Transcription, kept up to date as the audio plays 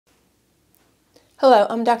Hello,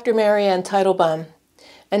 I'm Dr. Marianne Teitelbaum,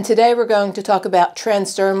 and today we're going to talk about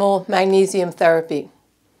transdermal magnesium therapy.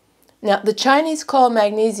 Now, the Chinese call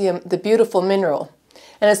magnesium the beautiful mineral,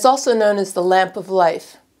 and it's also known as the lamp of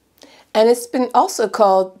life. And it's been also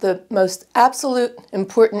called the most absolute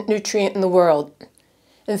important nutrient in the world.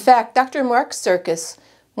 In fact, Dr. Mark Sirkis,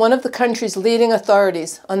 one of the country's leading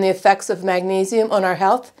authorities on the effects of magnesium on our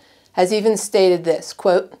health, has even stated this,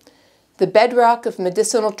 quote, "The bedrock of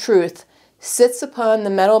medicinal truth sits upon the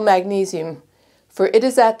metal magnesium, for it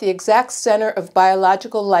is at the exact center of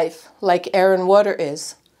biological life, like air and water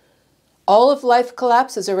is. All of life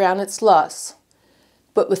collapses around its loss,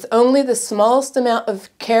 but with only the smallest amount of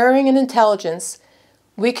caring and intelligence,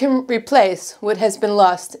 we can replace what has been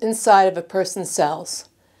lost inside of a person's cells."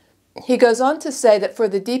 He goes on to say that for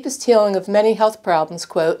the deepest healing of many health problems,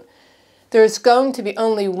 quote, "there is going to be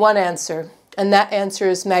only one answer, and that answer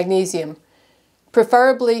is magnesium,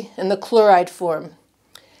 preferably in the chloride form."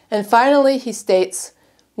 And finally, he states,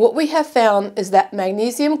 "What we have found is that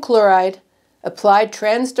magnesium chloride, applied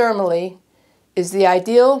transdermally, is the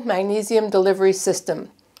ideal magnesium delivery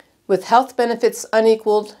system, with health benefits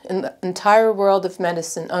unequaled in the entire world of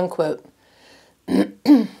medicine," unquote.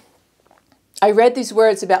 I read these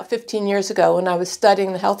words about 15 years ago when I was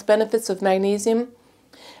studying the health benefits of magnesium,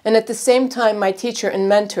 and at the same time my teacher and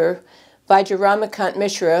mentor, Vajramakant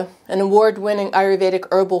Mishra, an award-winning Ayurvedic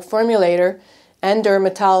herbal formulator and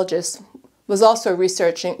dermatologist, was also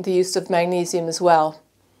researching the use of magnesium as well.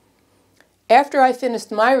 After I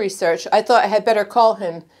finished my research, I thought I had better call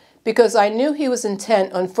him because I knew he was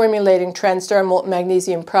intent on formulating transdermal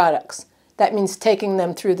magnesium products. That means taking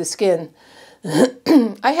them through the skin.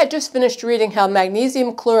 I had just finished reading how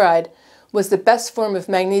magnesium chloride was the best form of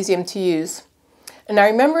magnesium to use, and I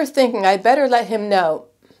remember thinking I better let him know,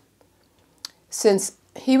 since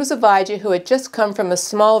he was a Vaidya who had just come from a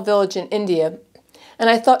small village in India, and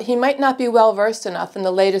I thought he might not be well versed enough in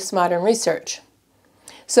the latest modern research.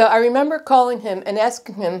 So I remember calling him and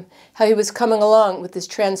asking him how he was coming along with his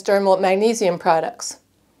transdermal magnesium products.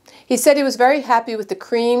 He said he was very happy with the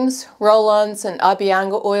creams, roll-ons, and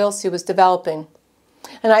abhyanga oils he was developing.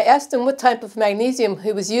 And I asked him what type of magnesium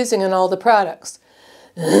he was using in all the products.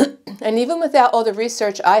 And even without all the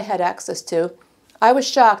research I had access to, I was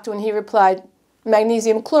shocked when he replied,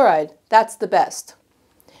 "Magnesium chloride, that's the best."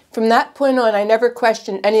 From that point on, I never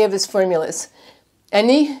questioned any of his formulas. And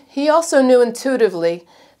he also knew intuitively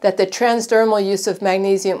that the transdermal use of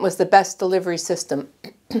magnesium was the best delivery system.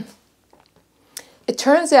 It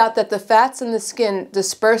turns out that the fats in the skin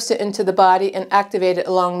disperse it into the body and activate it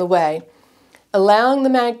along the way, allowing the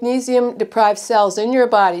magnesium-deprived cells in your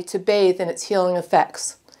body to bathe in its healing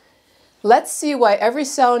effects. Let's see why every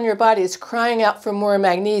cell in your body is crying out for more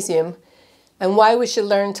magnesium and why we should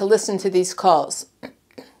learn to listen to these calls.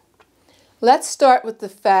 Let's start with the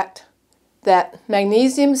fact that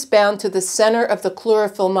magnesium is bound to the center of the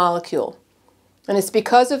chlorophyll molecule. And it's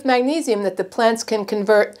because of magnesium that the plants can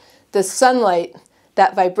convert the sunlight,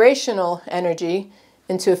 that vibrational energy,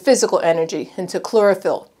 into a physical energy, into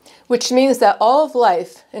chlorophyll, which means that all of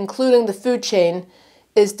life, including the food chain,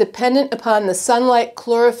 is dependent upon the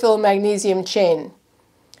sunlight-chlorophyll-magnesium chain.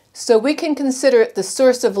 So we can consider it the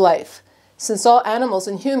source of life, since all animals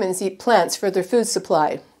and humans eat plants for their food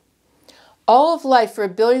supply. All of life for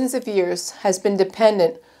billions of years has been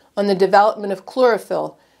dependent on the development of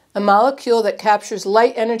chlorophyll, a molecule that captures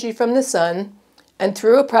light energy from the sun and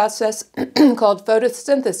through a process called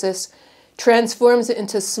photosynthesis transforms it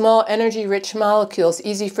into small energy-rich molecules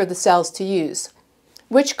easy for the cells to use,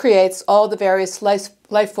 which creates all the various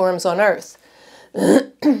life forms on Earth.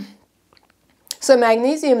 So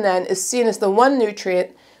magnesium then is seen as the one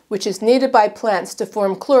nutrient which is needed by plants to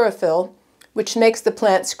form chlorophyll, which makes the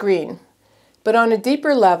plants green. But on a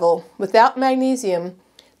deeper level, without magnesium,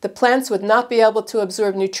 the plants would not be able to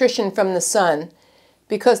absorb nutrition from the sun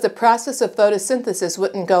because the process of photosynthesis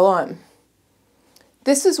wouldn't go on.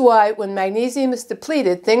 This is why when magnesium is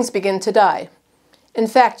depleted, things begin to die. In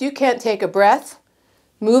fact, you can't take a breath,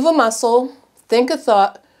 move a muscle, think a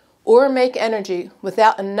thought, or make energy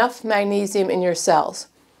without enough magnesium in your cells.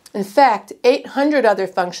 In fact, 800 other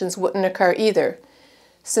functions wouldn't occur either,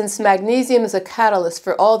 since magnesium is a catalyst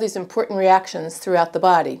for all these important reactions throughout the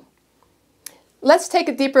body. Let's take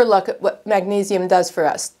a deeper look at what magnesium does for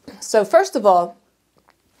us. So first of all,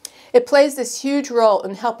 it plays this huge role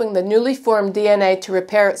in helping the newly formed DNA to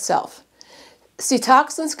repair itself. See,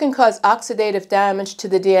 toxins can cause oxidative damage to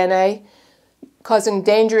the DNA, causing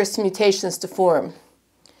dangerous mutations to form.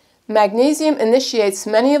 Magnesium initiates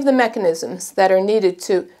many of the mechanisms that are needed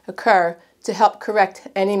to occur to help correct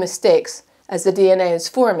any mistakes as the DNA is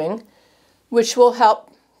forming, which will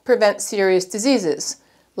help prevent serious diseases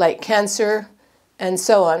like cancer and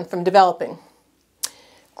so on from developing.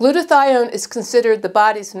 Glutathione is considered the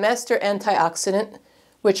body's master antioxidant,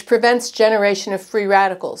 which prevents generation of free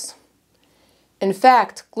radicals. In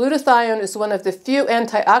fact, glutathione is one of the few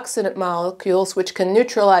antioxidant molecules which can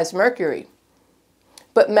neutralize mercury.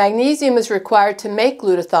 But magnesium is required to make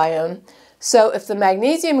glutathione, so if the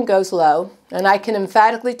magnesium goes low, and I can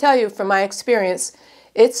emphatically tell you from my experience,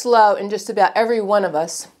 it's low in just about every one of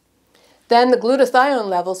us, then the glutathione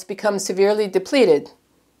levels become severely depleted,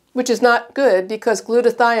 which is not good because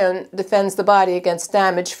glutathione defends the body against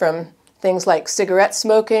damage from things like cigarette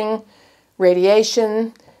smoking,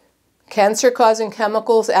 radiation, cancer-causing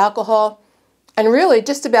chemicals, alcohol, and really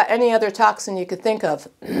just about any other toxin you could think of.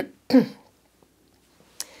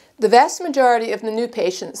 The vast majority of the new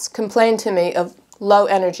patients complain to me of low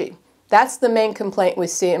energy. That's the main complaint we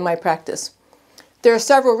see in my practice. There are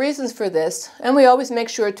several reasons for this, and we always make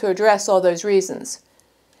sure to address all those reasons.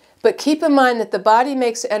 But keep in mind that the body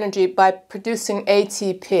makes energy by producing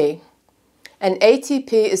ATP. And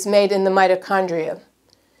ATP is made in the mitochondria.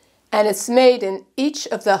 And it's made in each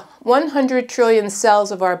of the 100 trillion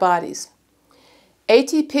cells of our bodies.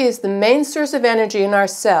 ATP is the main source of energy in our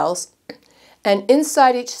cells, and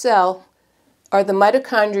inside each cell are the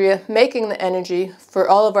mitochondria making the energy for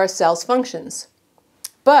all of our cells' functions.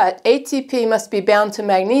 But ATP must be bound to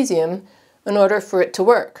magnesium in order for it to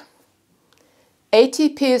work.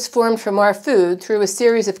 ATP is formed from our food through a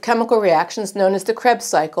series of chemical reactions known as the Krebs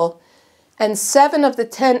cycle, and 7 of the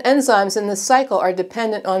 10 enzymes in this cycle are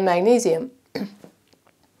dependent on magnesium.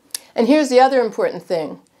 And here's the other important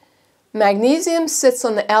thing. Magnesium sits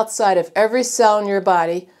on the outside of every cell in your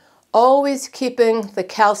body, always keeping the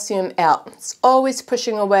calcium out. It's always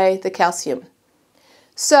pushing away the calcium.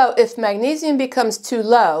 So if magnesium becomes too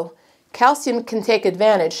low, calcium can take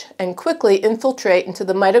advantage and quickly infiltrate into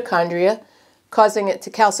the mitochondria, causing it to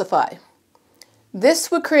calcify. This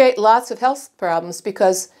would create lots of health problems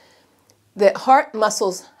because the heart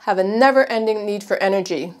muscles have a never-ending need for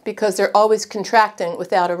energy because they're always contracting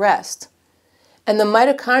without a rest. And the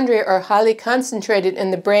mitochondria are highly concentrated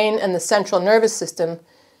in the brain and the central nervous system,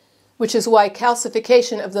 which is why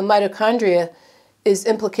calcification of the mitochondria is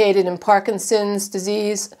implicated in Parkinson's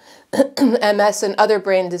disease, MS, and other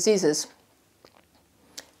brain diseases.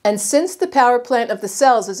 And since the power plant of the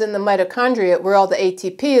cells is in the mitochondria where all the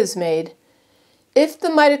ATP is made, if the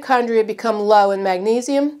mitochondria become low in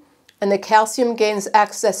magnesium and the calcium gains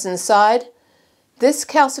access inside, this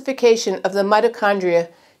calcification of the mitochondria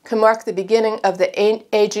can mark the beginning of the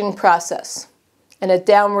aging process and a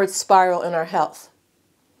downward spiral in our health.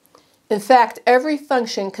 In fact, every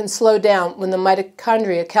function can slow down when the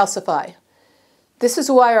mitochondria calcify. This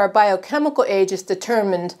is why our biochemical age is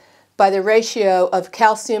determined by the ratio of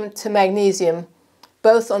calcium to magnesium,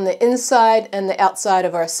 both on the inside and the outside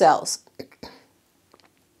of our cells.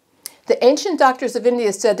 The ancient doctors of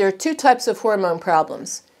India said there are 2 types of hormone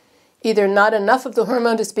problems. Either not enough of the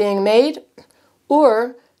hormone is being made,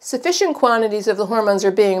 or sufficient quantities of the hormones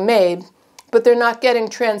are being made, but they're not getting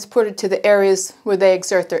transported to the areas where they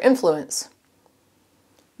exert their influence.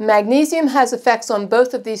 Magnesium has effects on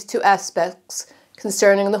both of these 2 aspects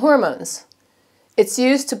concerning the hormones. It's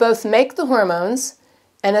used to both make the hormones,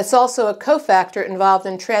 and it's also a cofactor involved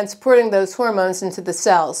in transporting those hormones into the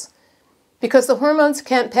cells, because the hormones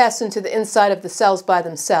can't pass into the inside of the cells by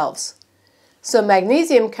themselves. So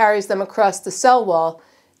magnesium carries them across the cell wall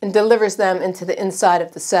and delivers them into the inside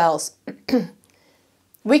of the cells.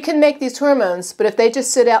 We can make these hormones, but if they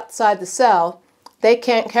just sit outside the cell, they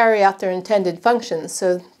can't carry out their intended functions,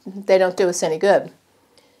 so they don't do us any good.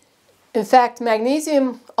 In fact,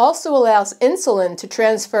 magnesium also allows insulin to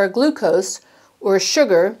transfer glucose, or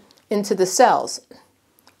sugar, into the cells.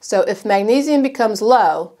 So if magnesium becomes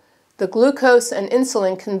low, the glucose and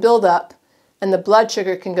insulin can build up, and the blood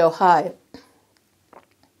sugar can go high.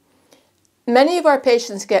 Many of our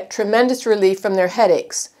patients get tremendous relief from their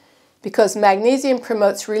headaches, because magnesium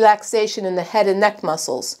promotes relaxation in the head and neck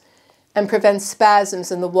muscles and prevents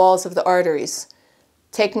spasms in the walls of the arteries,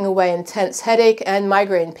 taking away intense headache and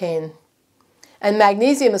migraine pain. And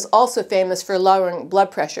magnesium is also famous for lowering blood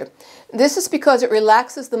pressure. This is because it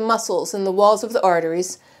relaxes the muscles in the walls of the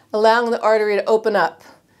arteries, allowing the artery to open up,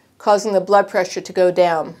 causing the blood pressure to go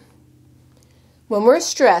down. When we're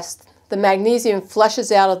stressed, the magnesium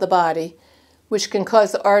flushes out of the body, which can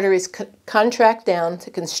cause the arteries contract down to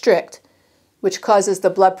constrict, which causes the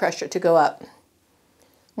blood pressure to go up.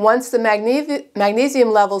 Once the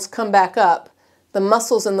magnesium levels come back up, the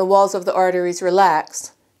muscles in the walls of the arteries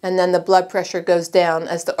relax, and then the blood pressure goes down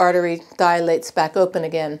as the artery dilates back open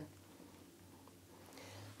again.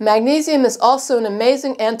 Magnesium is also an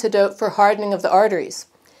amazing antidote for hardening of the arteries.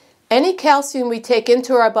 Any calcium we take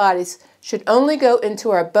into our bodies should only go into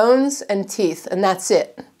our bones and teeth, and that's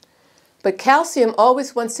it. But calcium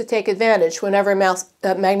always wants to take advantage whenever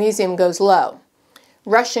magnesium goes low,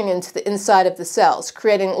 rushing into the inside of the cells,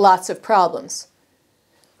 creating lots of problems.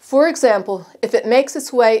 For example, if it makes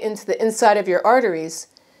its way into the inside of your arteries,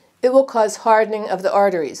 it will cause hardening of the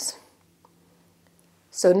arteries.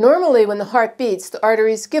 So normally when the heart beats, the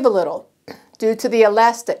arteries give a little due to the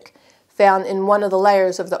elastic found in one of the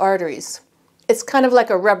layers of the arteries. It's kind of like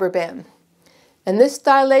a rubber band. And this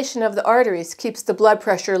dilation of the arteries keeps the blood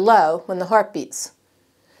pressure low when the heart beats.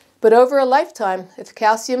 But over a lifetime, if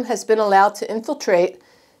calcium has been allowed to infiltrate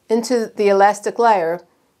into the elastic layer,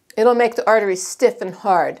 it'll make the arteries stiff and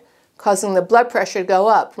hard, causing the blood pressure to go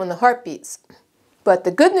up when the heart beats. But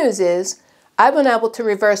the good news is, I've been able to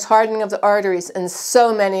reverse hardening of the arteries in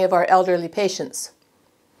so many of our elderly patients.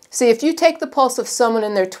 See, if you take the pulse of someone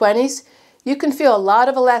in their 20s, you can feel a lot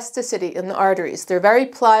of elasticity in the arteries. They're very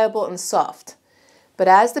pliable and soft. But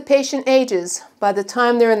as the patient ages, by the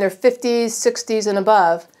time they're in their 50s, 60s, and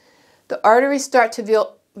above, the arteries start to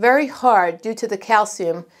feel very hard due to the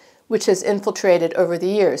calcium which has infiltrated over the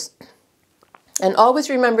years. And always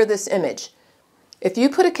remember this image. If you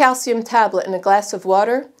put a calcium tablet in a glass of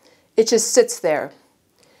water, it just sits there.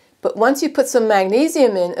 But once you put some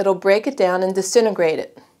magnesium in, it'll break it down and disintegrate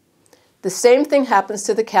it. The same thing happens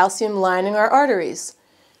to the calcium lining our arteries.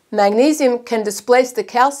 Magnesium can displace the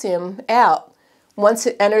calcium out once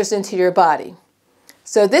it enters into your body.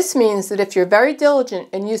 So this means that if you're very diligent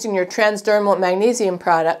in using your transdermal magnesium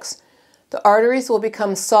products, the arteries will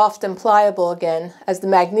become soft and pliable again as the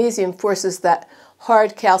magnesium forces that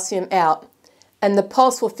hard calcium out, and the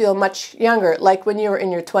pulse will feel much younger, like when you were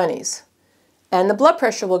in your 20s. And the blood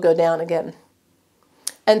pressure will go down again.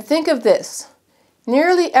 And think of this.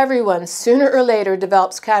 Nearly everyone sooner or later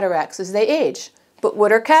develops cataracts as they age. But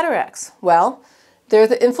what are cataracts? Well, they're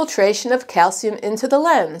the infiltration of calcium into the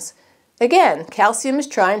lens. Again, calcium is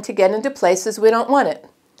trying to get into places we don't want it.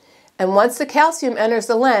 And once the calcium enters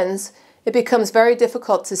the lens, it becomes very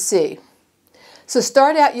difficult to see. So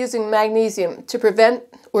start out using magnesium to prevent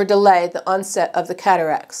or delay the onset of the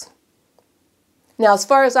cataracts. Now, as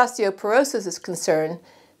far as osteoporosis is concerned,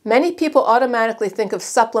 many people automatically think of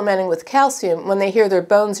supplementing with calcium when they hear their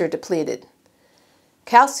bones are depleted.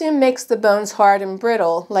 Calcium makes the bones hard and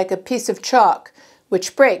brittle, like a piece of chalk,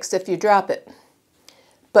 which breaks if you drop it.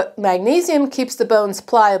 But magnesium keeps the bones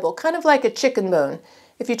pliable, kind of like a chicken bone.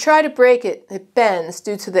 If you try to break it, it bends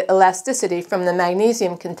due to the elasticity from the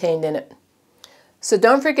magnesium contained in it. So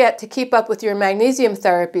don't forget to keep up with your magnesium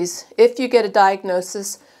therapies if you get a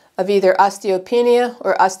diagnosis of either osteopenia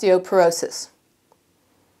or osteoporosis.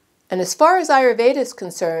 And as far as Ayurveda is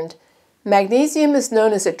concerned, magnesium is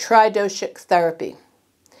known as a tridoshic therapy.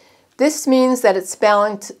 This means that it's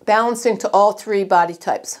balancing to all three body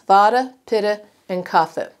types, Vata, Pitta, and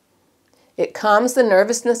Kapha. It calms the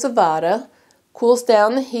nervousness of Vata, cools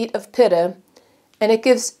down the heat of Pitta, and it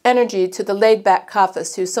gives energy to the laid-back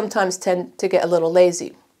Kaphas who sometimes tend to get a little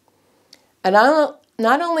lazy. And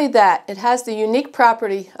not only that, it has the unique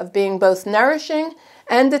property of being both nourishing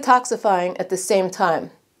and detoxifying at the same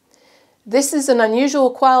time. This is an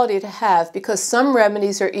unusual quality to have because some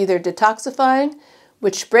remedies are either detoxifying,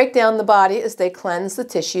 which break down the body as they cleanse the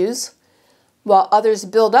tissues, while others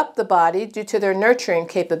build up the body due to their nurturing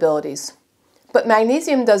capabilities. But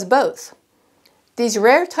magnesium does both. These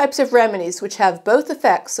rare types of remedies, which have both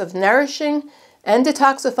effects of nourishing and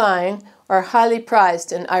detoxifying, are highly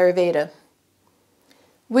prized in Ayurveda.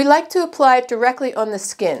 We like to apply it directly on the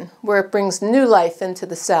skin, where it brings new life into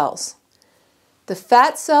the cells. The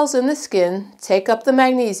fat cells in the skin take up the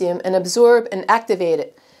magnesium and absorb and activate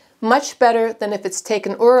it, much better than if it's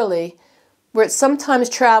taken orally, where it sometimes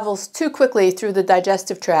travels too quickly through the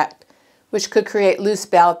digestive tract, which could create loose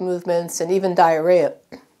bowel movements and even diarrhea.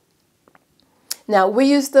 Now, we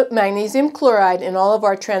use the magnesium chloride in all of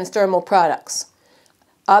our transdermal products.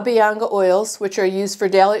 Abhyanga oils, which are used for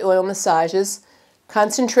daily oil massages,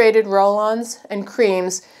 concentrated roll-ons, and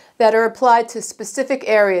creams that are applied to specific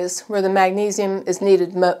areas where the magnesium is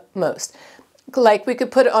needed most. Like we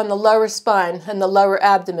could put it on the lower spine and the lower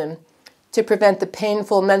abdomen to prevent the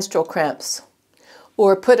painful menstrual cramps,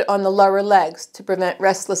 or put it on the lower legs to prevent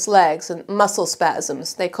restless legs and muscle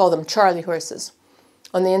spasms. They call them Charlie horses.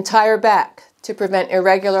 On the entire back to prevent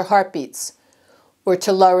irregular heartbeats, or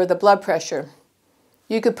to lower the blood pressure.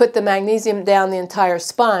 You could put the magnesium down the entire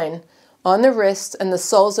spine, on the wrists and the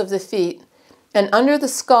soles of the feet, and under the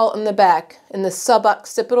skull and the back, in the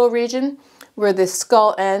suboccipital region, where the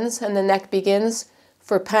skull ends and the neck begins,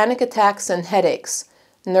 for panic attacks and headaches,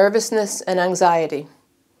 nervousness, and anxiety.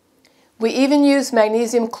 We even use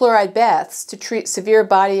magnesium chloride baths to treat severe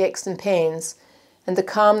body aches and pains and to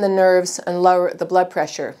calm the nerves and lower the blood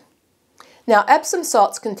pressure. Now, Epsom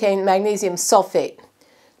salts contain magnesium sulfate,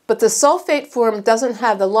 but the sulfate form doesn't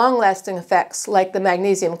have the long-lasting effects like the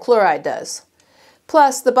magnesium chloride does.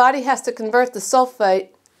 Plus, the body has to convert the sulfate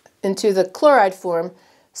into the chloride form,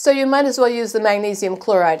 so you might as well use the magnesium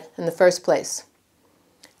chloride in the first place.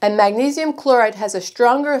 And magnesium chloride has a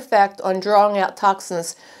stronger effect on drawing out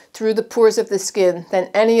toxins through the pores of the skin than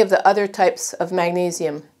any of the other types of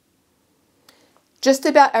magnesium. Just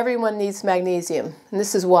about everyone needs magnesium, and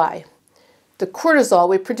this is why. The cortisol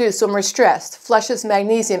we produce when we're stressed flushes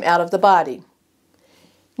magnesium out of the body.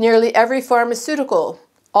 Nearly every pharmaceutical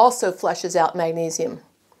also flushes out magnesium.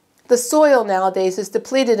 The soil nowadays is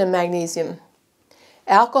depleted in magnesium.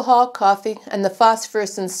 Alcohol, coffee, and the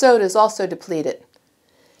phosphorus in soda is also depleted.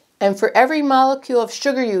 And for every molecule of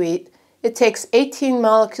sugar you eat, it takes 18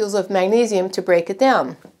 molecules of magnesium to break it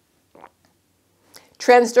down.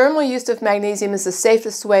 Transdermal use of magnesium is the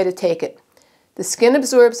safest way to take it. The skin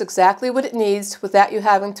absorbs exactly what it needs without you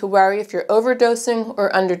having to worry if you're overdosing or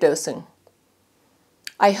underdosing.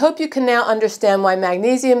 I hope you can now understand why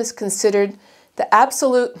magnesium is considered the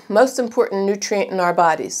absolute most important nutrient in our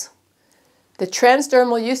bodies. The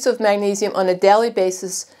transdermal use of magnesium on a daily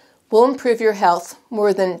basis will improve your health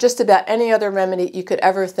more than just about any other remedy you could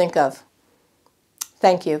ever think of.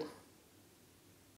 Thank you.